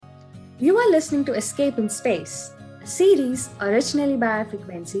You are listening to Escape in Space, a series originally by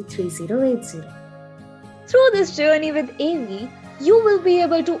Frequency 3080. Through this journey with Amy, you will be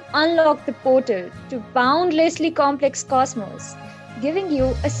able to unlock the portal to boundlessly complex cosmos, giving you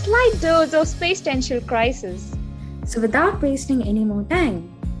a slight dose of space-tensional crisis. So without wasting any more time,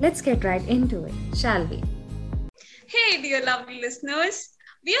 let's get right into it, shall we? Hey dear lovely listeners,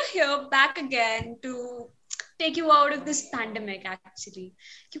 we are here back again to take you out of this pandemic actually.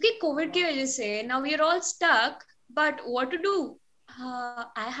 क्योंकि COVID की वजह से now we are all stuck, but what to do?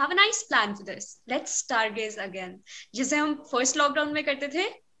 I have a nice plan for this. Let's stargaze again. जिसे हम first lockdown में करते थे,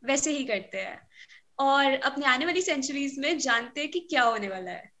 वैसे ही करते हैं. और अपने आने वाली centuries में जानते हैं कि क्या होने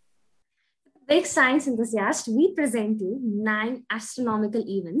वाला है. Big science enthusiast, we present you 9 astronomical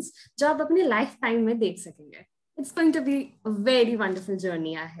events जो आप अपने lifetime में देख सकेंगे. It's going to be a very wonderful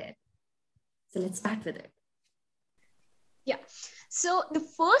journey ahead. So let's start with it. Yeah. So the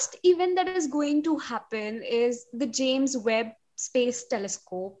first event that is going to happen is the James Webb Space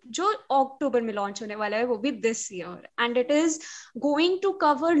Telescope, जो October में launch होने वाला है, वो भी this year, and it is going to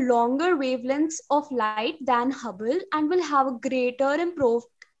cover longer wavelengths of light than Hubble and will have a greater improved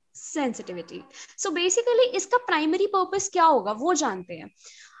sensitivity. So basically इसका primary purpose क्या होगा वो जानते हैं.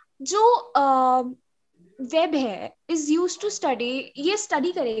 जो वेब है इज यूज टू स्टडी, ये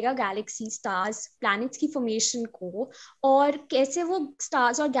स्टडी करेगा गैलेक्सी, स्टार्स, प्लैनेट्स की फॉर्मेशन को और कैसे वो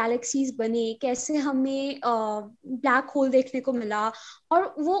स्टार्स और गैलेक्सीज बने, कैसे हमें ब्लैक होल देखने को मिला,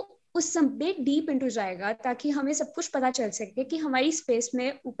 और वो उस सब में डीप इनटू जाएगा ताकि हमें सब कुछ पता चल सके कि हमारी स्पेस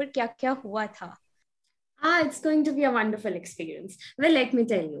में ऊपर क्या क्या हुआ था. It's going to be a wonderful experience. Well, let me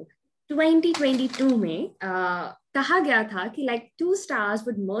tell you, 2022 में कहा गया था कि like 2 stars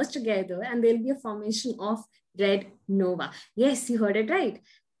would merge together and there'll be a formation of red nova. Yes, you heard it right.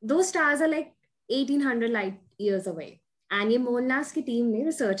 Those stars are like 1800 light years away. And ये मोलनास की team ने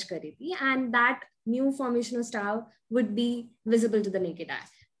research करी थी, and that new formation of star would be visible to the naked eye.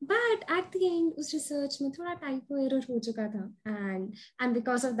 But at the end, उस research में थोड़ा typo error हो चुका था, and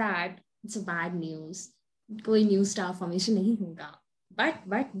because of that, it's a bad news. कोई new star formation नहीं होगा. But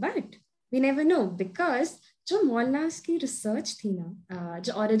we never know, because जो मोलनास की रिसर्च थी ना,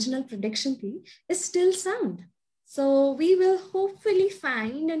 जो ओरिजिनल प्रेडिक्शन थी, is still sound. So we will hopefully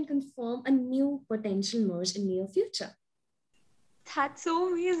find and confirm a new potential merge in near future. That's so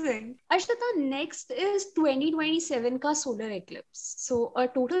amazing. Ashita, next is 2027 ka solar eclipse. So a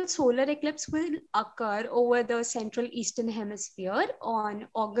total solar eclipse will occur over the central eastern hemisphere on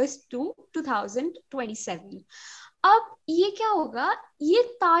August 2, 2027. अब ये क्या होगा, ये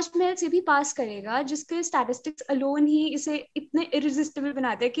ताजमहल से भी पास करेगा, जिसके statistics alone he इसे इतने इरिजिस्टिबल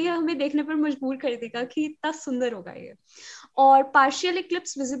बनाते हैं कि हमें देखने पर मजबूर कर देगा कि इतना सुंदर होगा ये. और पार्शियल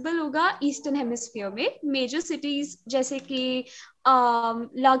इक्लिप्स विजिबल होगा ईस्टर्न हेमिस्फीयर में. मेजर सिटीज जैसे कि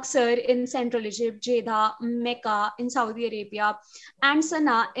Luxor in Central Egypt, Jeddah, Mecca in Saudi Arabia, and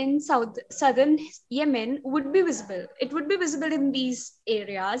Sana'a in southern Yemen would be visible. It would be visible in these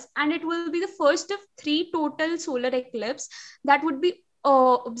areas, and it will be the first of 3 total solar eclipses that would be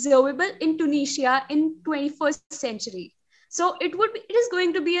observable in Tunisia in 21st century. So it is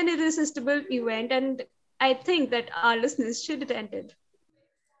going to be an irresistible event, and I think that our listeners should attend it.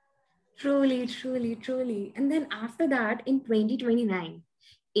 Truly. And then after that, in 2029,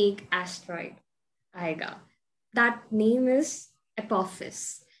 एक asteroid आएगा. That name is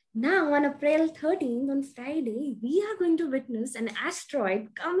Apophis. Now, on April 13th, on Friday, we are going to witness an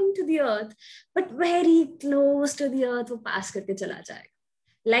asteroid coming to the Earth, but very close to the Earth, वो pass करके चला जाएगा.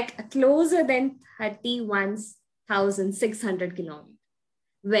 Like closer than 31,600 kilometers.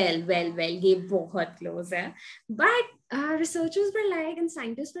 Well, ये बहुत close है. But researchers were like, and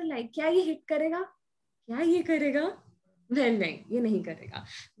scientists were like, क्या ये hit करेगा? क्या ये करेगा? Well, नहीं, ये नहीं करेगा.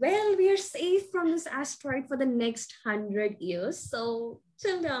 Well, we are safe from this asteroid for the next 100 years. So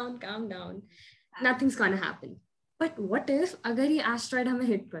chill down, calm down. Nothing's gonna happen. But what if अगर ये asteroid हमें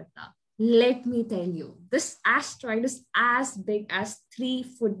hit करता? Let me tell you, this asteroid is as big as 3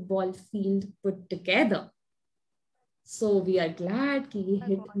 football fields put together. So we are glad कि ये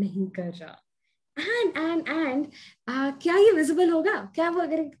hit नहीं कर रहा. And क्या ये visible होगा? क्या वो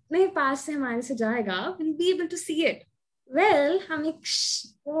अगर इतने पास से हमारे से जाएगा, we'll be able to see it. Well, हमें एक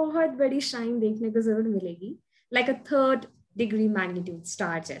बहुत बड़ी shine देखने को जरूर मिलेगी, like a 3rd degree magnitude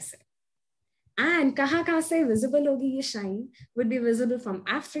star जैसे. And कहाँ से visible होगी ये shine? Would be visible from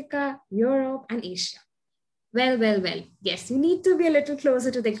Africa, Europe, and Asia. Well. Yes, you need to be a little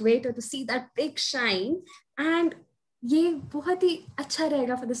closer to the equator to see that big shine. And ये बहुत ही अच्छा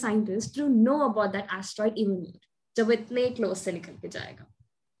रहेगा for the scientists to know about that asteroid even more, जब वो इतने close से निकल के जाएगा.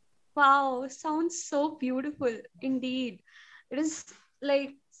 Wow, sounds so beautiful indeed. It is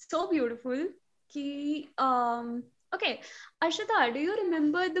like so beautiful. Okay, Arshita, do you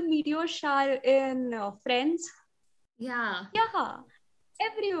remember the meteor shower in Friends? Yeah. Yeah,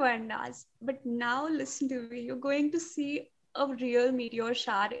 everyone does. But now listen to me. You're going to see a real meteor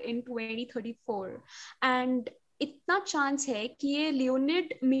shower in 2034. And इतना chance है कि ये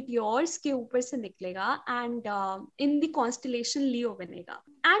Leonid meteors के ऊपर से निकलेगा and in the constellation लियो बनेगा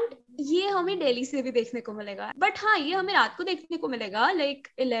and ये हमें दिल्ली से भी देखने को मिलेगा बट हाँ ये हमें रात को देखने को मिलेगा लाइक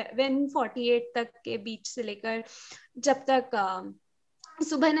 11:48 तक के बीच से लेकर जब तक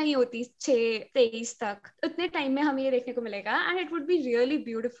सुबह नहीं होती 6:23 तक उतने टाइम में हमें ये देखने को मिलेगा and it would be really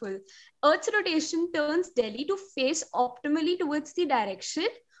beautiful earth's rotation turns Delhi to face optimally towards the direction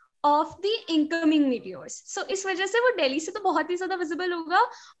of the incoming meteors सो इस वजह से वो दिल्ली से तो बहुत ही ज्यादा विजिबल होगा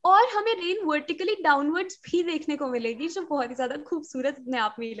और हमें रेन वर्टिकली डाउनवर्ड्स भी देखने को मिलेगी जो बहुत ही ज्यादा खूबसूरत अपने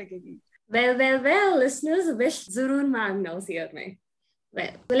आप में ही लगेगी Well, listeners, wish जरूर मांगना उस ईयर में.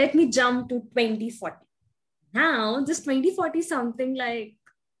 Well, so let me jump to 2040. Now, this 2040 something like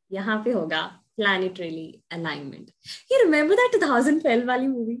यहाँ पे होगा planetary alignment. You remember that 2012 वाली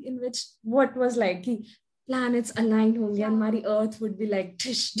movie in which what was like कि planets aligned होंगे and हमारी Earth would be like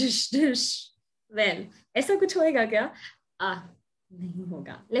dish dish dish. Well, ऐसा कुछ होएगा क्या? नहीं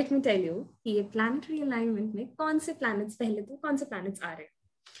होगा. Let me tell you कि ये planetary alignment में कौन से planets पहले तो कौन से planets आ रहे हैं.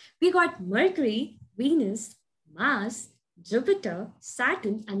 We got Mercury, Venus, Mars, Jupiter,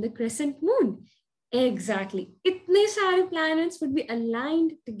 Saturn, and the crescent moon. Exactly. Itne sare planets would be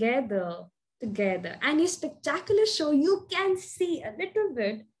aligned together. And a spectacular show you can see a little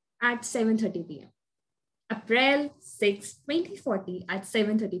bit at 7:30 p.m. April 6, 2040 at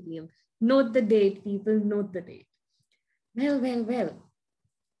 7:30 p.m. Note the date, people, note the date. Well.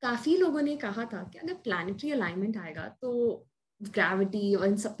 काफी लोगों ने कहा था कि अगर planetary alignment आएगा तो gravity और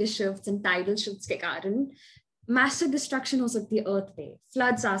इन सबके शिफ्ट्स एंड टाइडल शिफ्ट्स के कारण मैसिव डिस्ट्रक्शन हो सकती है अर्थ पे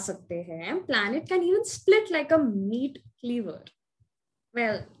फ्लड्स आ सकते हैं planet can even split like a meet cleaver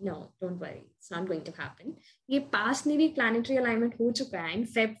well no don't worry it's not going to happen ये पास्ट में भी प्लैनेटरी अलाइनमेंट हो चुका है इन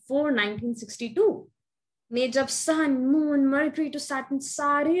Feb 4, 1962 में जब sun moon mercury to Saturn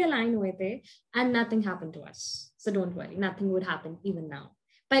सारे अलाइन हुए थे and nothing happened to us so don't worry nothing would happen even now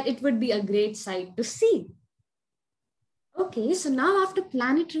but it would be a great site to C. Okay, so now after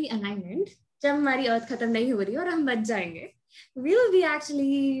planetary alignment, जब हमारी अर्थ खत्म नहीं हो रही और हम बच जाएंगे, we will be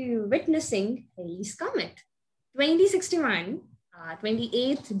actually witnessing Halley's Comet. 2061,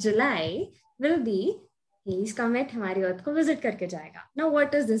 28th July will be Halley's Comet हमारी अर्थ को visit करके जाएगा. Now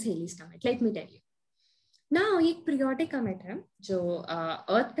what is this Halley's Comet? Let me tell you. Now ये एक periodic comet है जो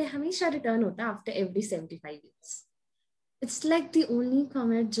अर्थ पे हमेशा रिटर्न होता है after every 75 years. It's like the only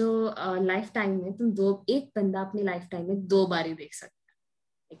comet जो लाइफ टाइम में तुम एक बंदा अपनी लाइफ टाइम में 2 बार ही देख सकता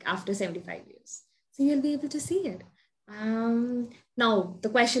है like after 75 years so you'll be able to see it. Now the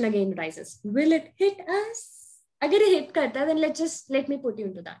question again rises, will it hit us? अगर ये hit करता है then let me put you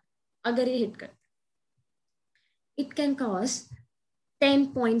into that. अगर ये hit करता है it can cause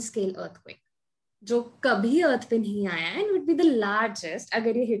 10-point scale earthquake जो कभी अर्थ पे नहीं आया है and would be the largest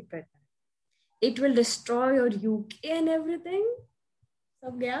अगर ये hit करता है. It will destroy your UK and everything.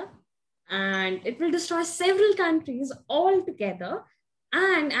 And it will destroy several countries altogether.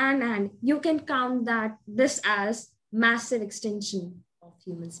 And you can count that this as massive extinction of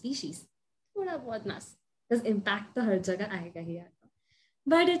human species. थोड़ा बहुत massive. Because impact तो हर जगह आएगा ही आएगा.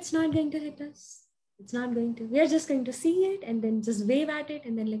 But it's not going to hit us. It's not going to. We are just going to see it and then just wave at it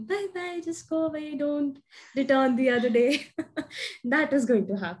and then like bye, just go away. Don't return the other day. That is going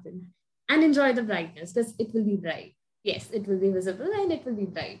to happen. And enjoy the brightness because it will be bright. Yes, it will be visible and it will be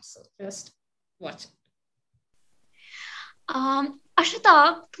bright. So just watch it. Ashita,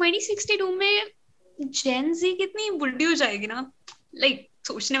 2062 में Gen Z कितनी बुढ़ी हो जाएगी ना? Like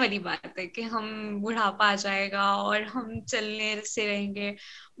सोचने वाली बात है कि हम बुढ़ापा आ जाएगा और हम चलने से रहेंगे.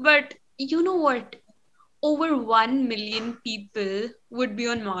 But you know what? Over 1 million people would be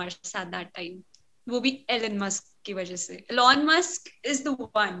on Mars at that time. वो भी Elon Musk की वजह से. Elon Musk is the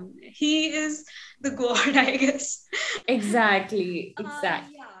one. He is the god, I guess. Exactly. Yeah.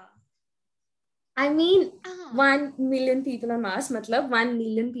 I mean, 1 million people on Mars, मतलब 1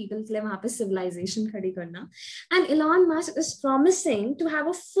 million people के लिए वहाँ पे civilization खड़ी करना. And Elon Musk is promising to have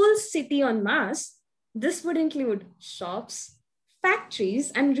a full city on Mars. This would include shops,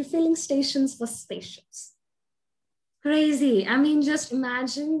 factories, and refilling stations for spaceships. Crazy. I mean, just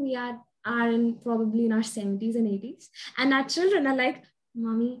imagine we are probably in our 70s and 80s and our children are like,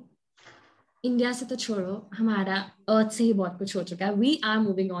 mommy, India से तो छोड़ो, हमारा अर्थ से ही बहुत कुछ हो चुका है. We are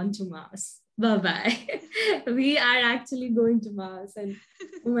moving on to Mars. Bye-bye. We are actually going to Mars and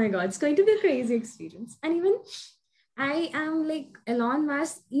oh my God, it's going to be a crazy experience. And even I am like Elon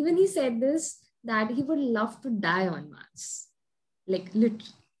Musk. Even he said this, that he would love to die on Mars. Like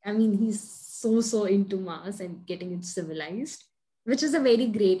literally. I mean, he's so into Mars and getting it civilized, which is a very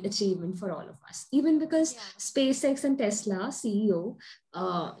great achievement for all of us. Even because SpaceX and Tesla CEO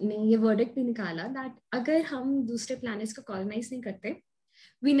ने ये verdict भी निकाला that अगर हम दूसरे planets को colonize नहीं करते,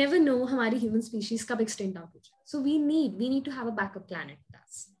 we never know हमारी human species कब extend out हो जाए. So we need to have a backup planet with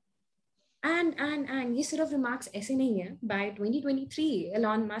us. And ये sort of remarks ऐसे नहीं है. By 2023,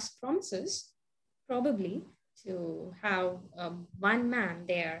 Elon Musk promises probably to have one man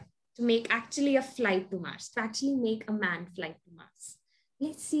there to make actually a flight to Mars, to actually make a manned flight to Mars.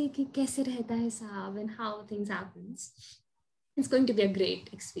 Let's see कि कैसे रहता है साहब and how things happens. It's going to be a great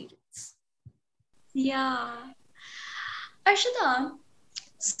experience. Yeah. Arshita,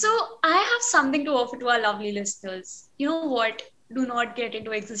 so I have something to offer to our lovely listeners. You know what? Do not get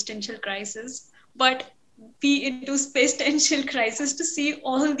into existential crisis, but be into space-tential crisis to see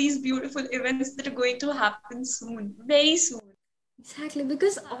all these beautiful events that are going to happen soon, very soon. Exactly,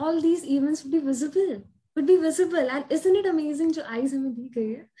 because all these events would be visible. And isn't it amazing जो eyes हमें दी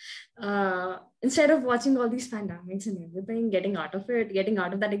गई है? Instead of watching all these pandemics and everything, getting out of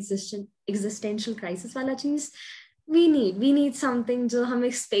that existential crisis वाला चीज, we need something जो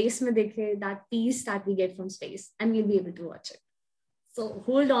हमें space में दिखे, that peace that we get from space, and we'll be able to watch it. So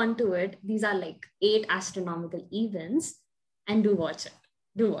hold on to it. These are like 8 astronomical events, and do watch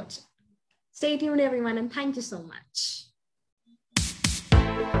it. Stay tuned, everyone, and thank you so much.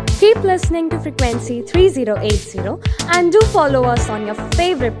 Keep listening to Frequency 3080 and do follow us on your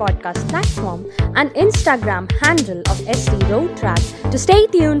favorite podcast platform and Instagram handle of SD Road Track to stay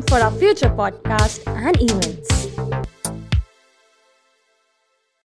tuned for our future podcast and events.